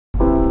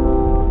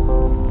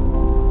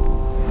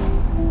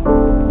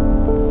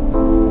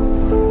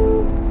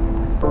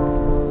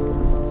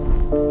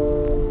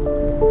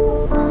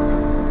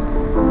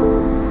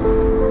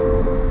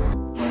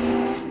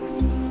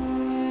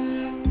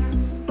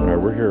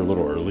here a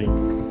little early.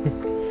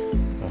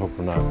 I hope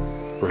we're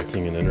not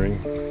breaking and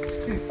entering.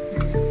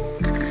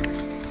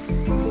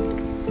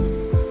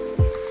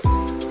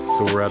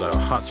 So we're at a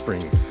hot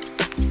springs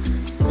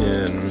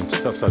in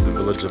just outside the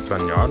village of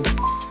Banjar.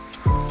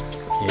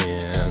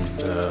 And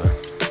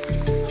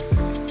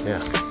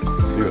yeah,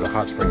 let's see what a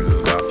hot springs is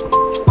about.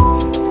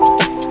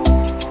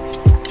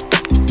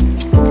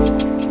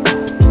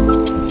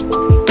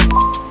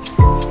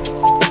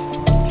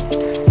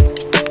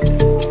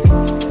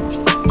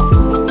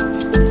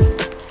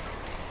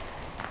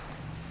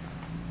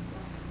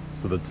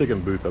 So the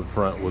ticket booth up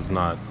front was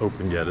not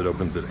open yet. It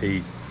opens at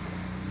 8.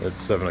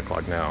 It's 7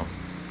 o'clock now.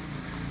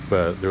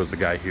 But there was a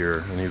guy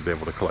here and he's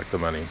able to collect the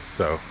money.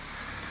 So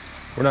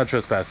we're not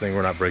trespassing,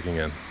 we're not breaking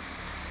in.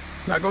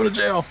 Not going to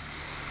jail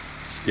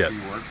yet. He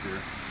works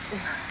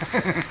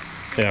here.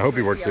 Yeah, I hope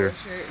he works here.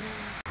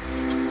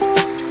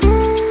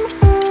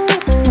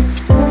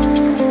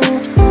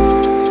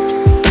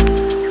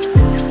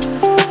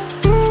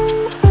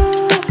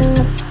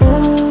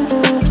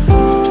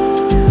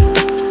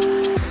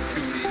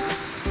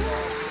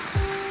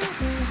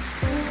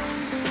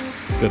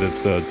 Said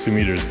it's 2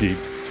 meters deep.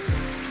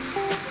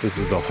 This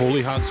is the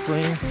Holy Hot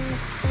Spring. Like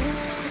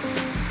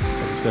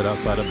I said,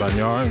 outside of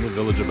Banjar, in the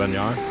village of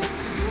Banjar.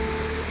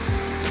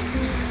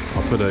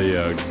 I'll put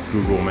a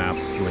Google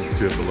Maps link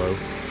to it below.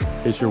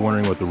 In case you're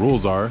wondering what the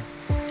rules are.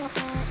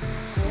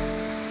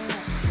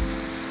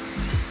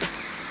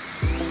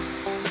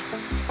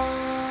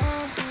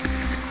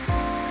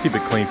 Keep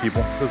it clean,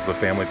 people. This is a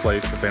family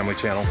place, a family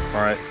channel.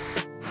 All right.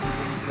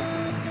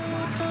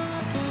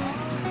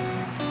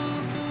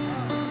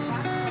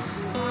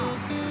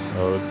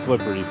 Oh, it's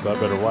slippery, so I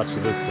better watch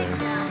this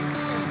thing.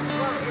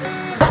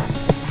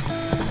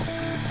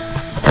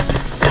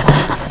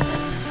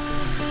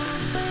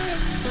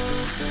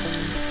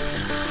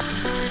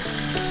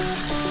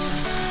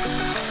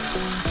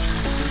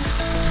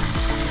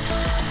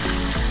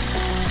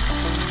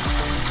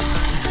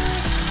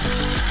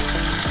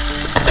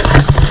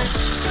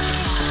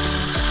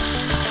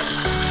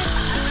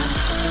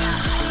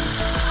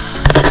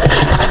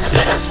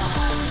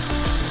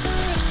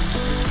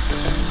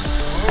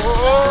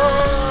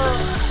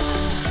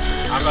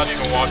 I'm not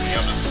even walking,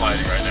 I'm just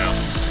sliding right now.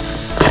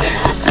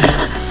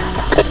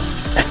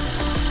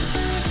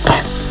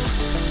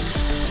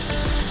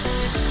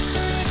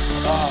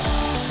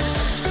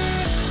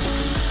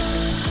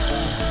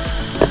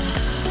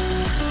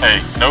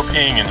 Hey, no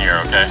peeing in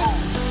here, okay?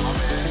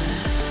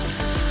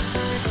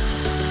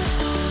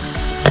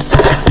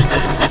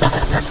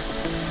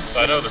 So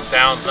I know the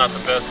sound's not the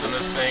best in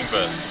this thing,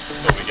 but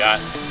that's what we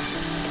got.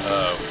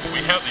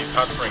 We have these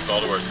hot springs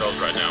all to ourselves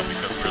right now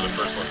because we're the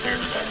first ones here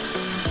today.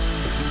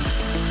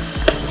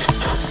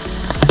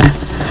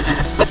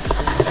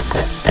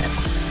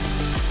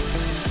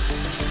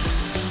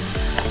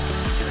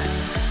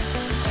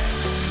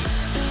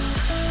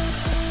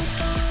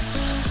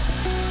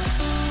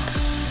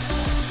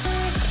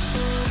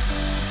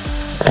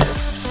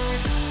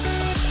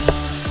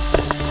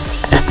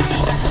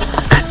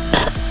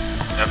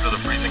 After the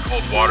freezing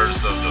cold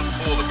waters of the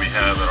pool that we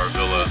have at our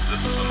villa,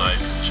 this is a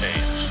nice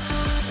change.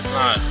 It's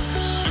not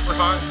super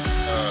hot.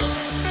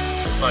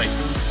 It's like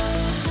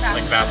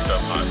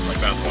bathtub hot, like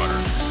bath water.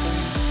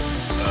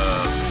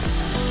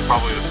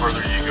 Probably the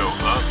further you go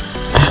up,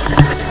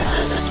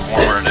 the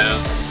warmer it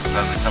is. Because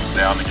as it comes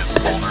down, it gets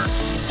colder.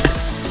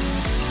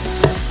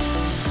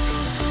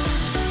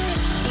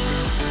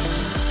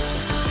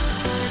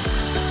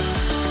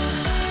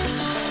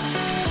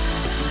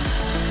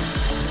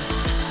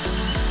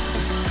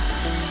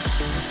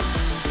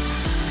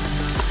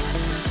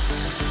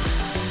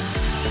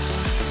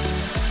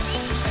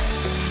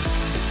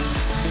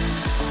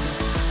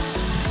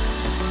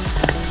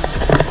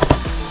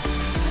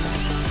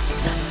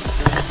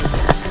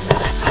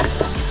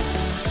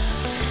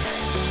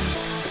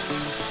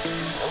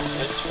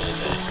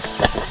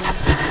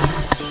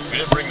 We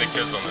didn't bring the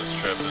kids on this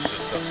trip, it's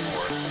just us 4.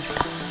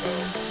 So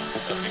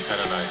that'd be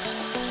kind of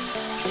nice.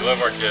 We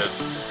love our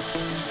kids.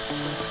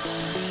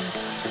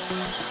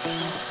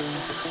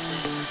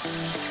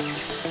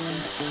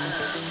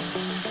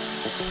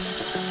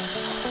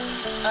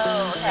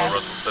 Oh, okay. Well,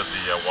 Russell said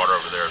the water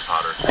over there is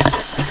hotter.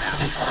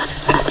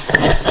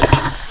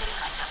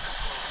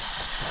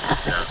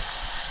 Yeah.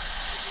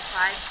 Did you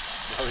slide?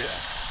 Oh yeah.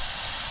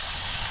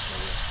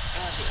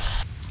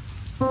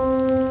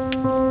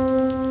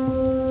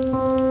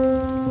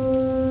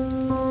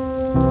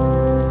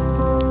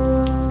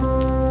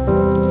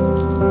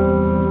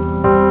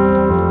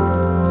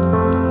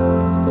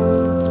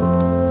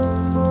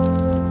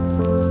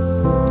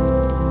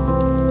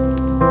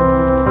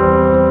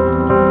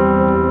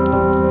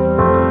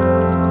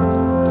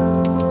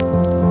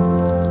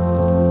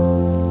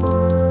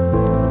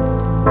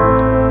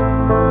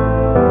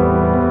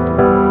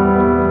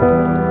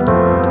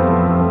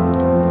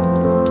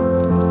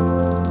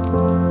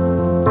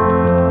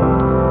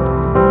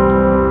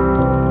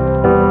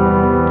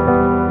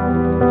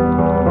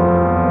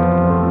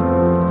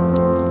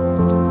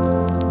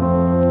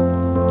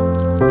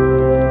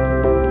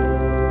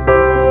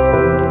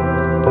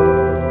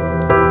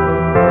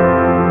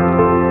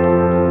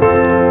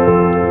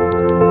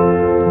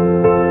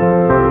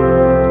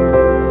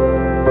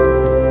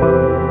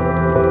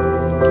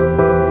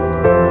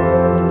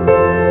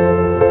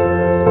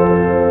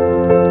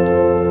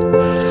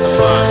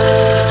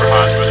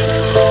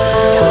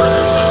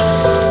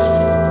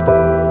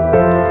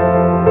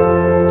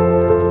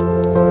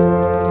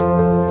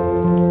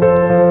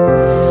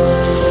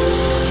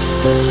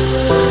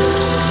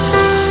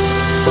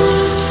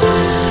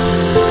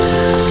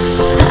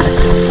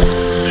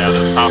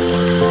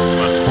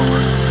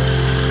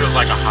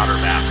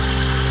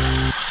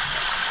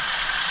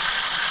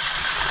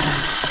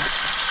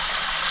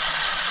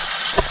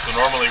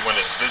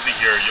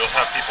 here, you'll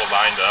have people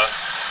lined up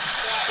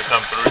to come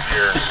through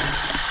here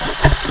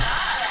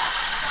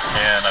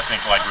and I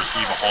think like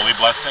receive a holy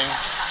blessing.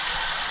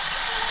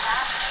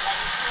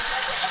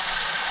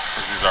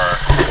 These are,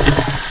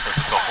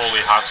 it's a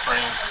holy hot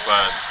spring,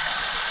 but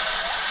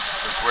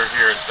since we're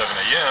here at 7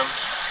 a.m.,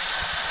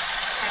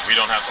 we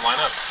don't have to line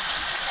up.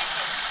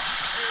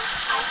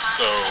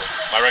 So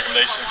my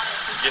recommendation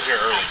is get here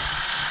early.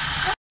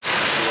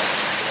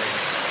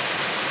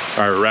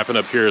 All right, we're wrapping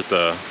up here at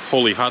the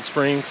Holy Hot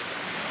Springs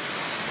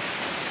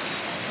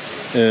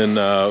in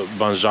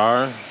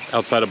Banjar,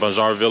 outside of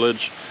Banjar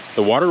village.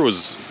 The water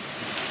was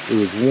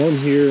warm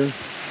here,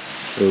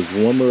 it was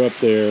warmer up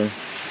there,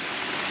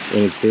 and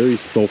it's very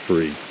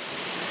sulfury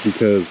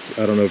because,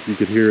 I don't know if you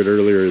could hear it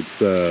earlier, it's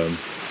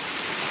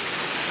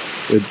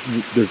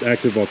there's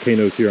active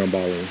volcanoes here on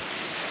Bali.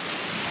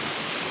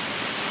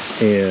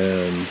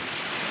 And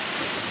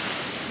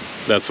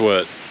that's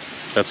what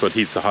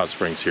heats the hot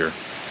springs here.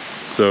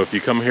 So if you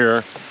come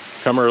here,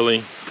 come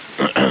early.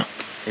 Like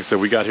I said,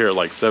 we got here at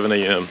like 7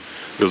 a.m.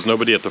 There was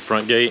nobody at the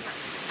front gate,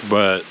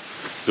 but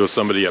there was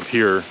somebody up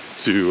here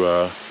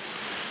to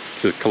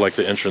collect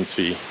the entrance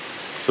fee.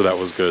 So that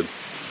was good.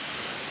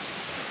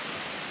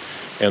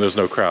 And there's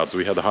no crowds.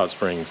 We had the hot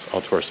springs all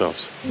to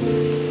ourselves.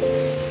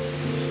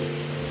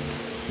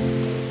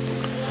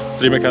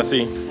 Terima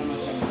kasih.